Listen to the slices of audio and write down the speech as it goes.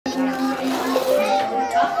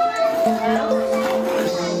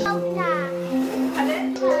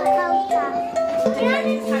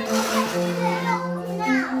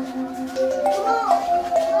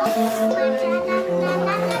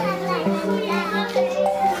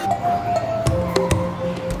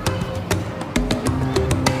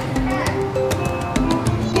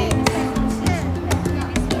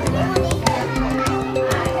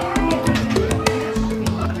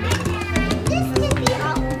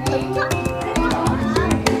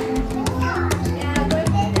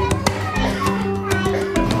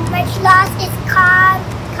Class is calm,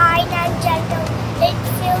 kind and gentle. It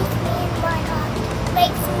fills me in my heart,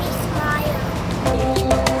 makes me smile.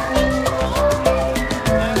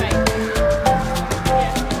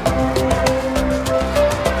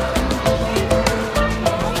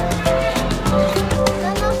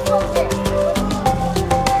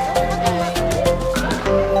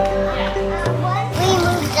 We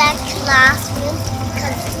moved that classroom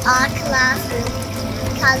because it's our classroom,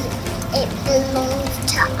 because it belongs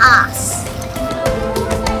to us.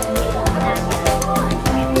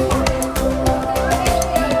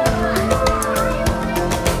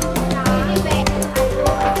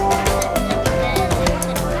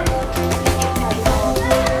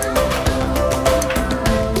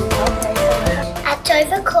 At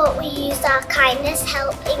Dovercourt we use our kindness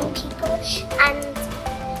helping people, and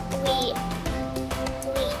we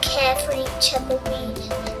care for each other, we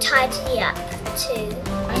tidy up too.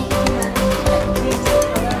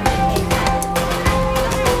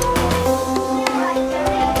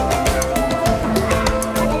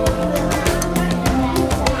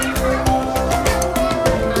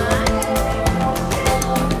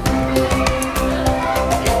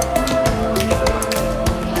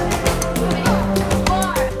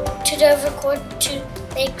 To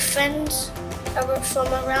make friends from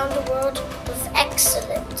around the world with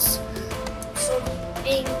excellence. For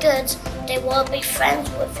being good, they will be friends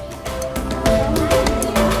with you.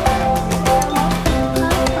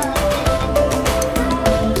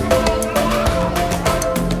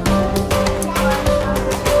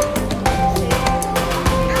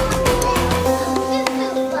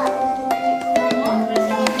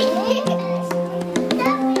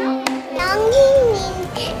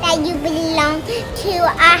 You belong to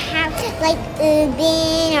a house like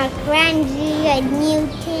Urban or Grandview or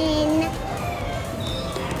Newton.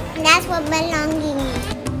 That's what belonging is.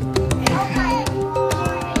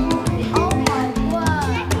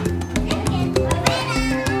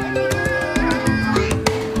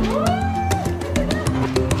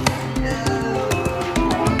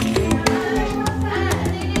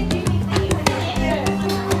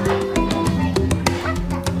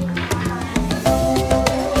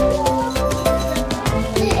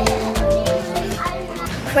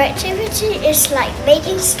 Creativity is like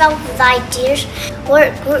making stuff with ideas,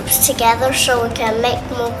 work groups together so we can make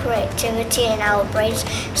more creativity in our brains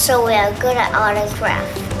so we are good at art and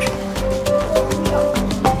craft.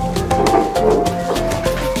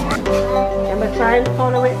 And we're trying to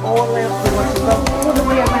follow it all the way up. We want to go all the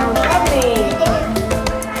way around.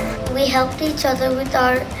 We helped each other with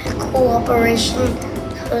our cooperation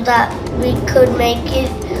so that we could make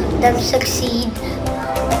them succeed.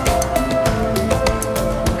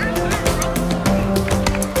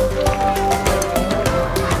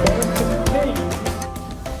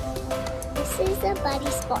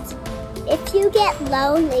 Buddy spot. If you get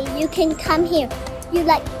lonely, you can come here.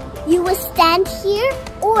 You will stand here,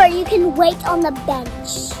 or you can wait on the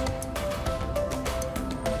bench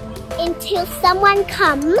until someone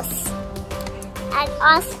comes and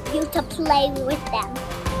asks you to play with them.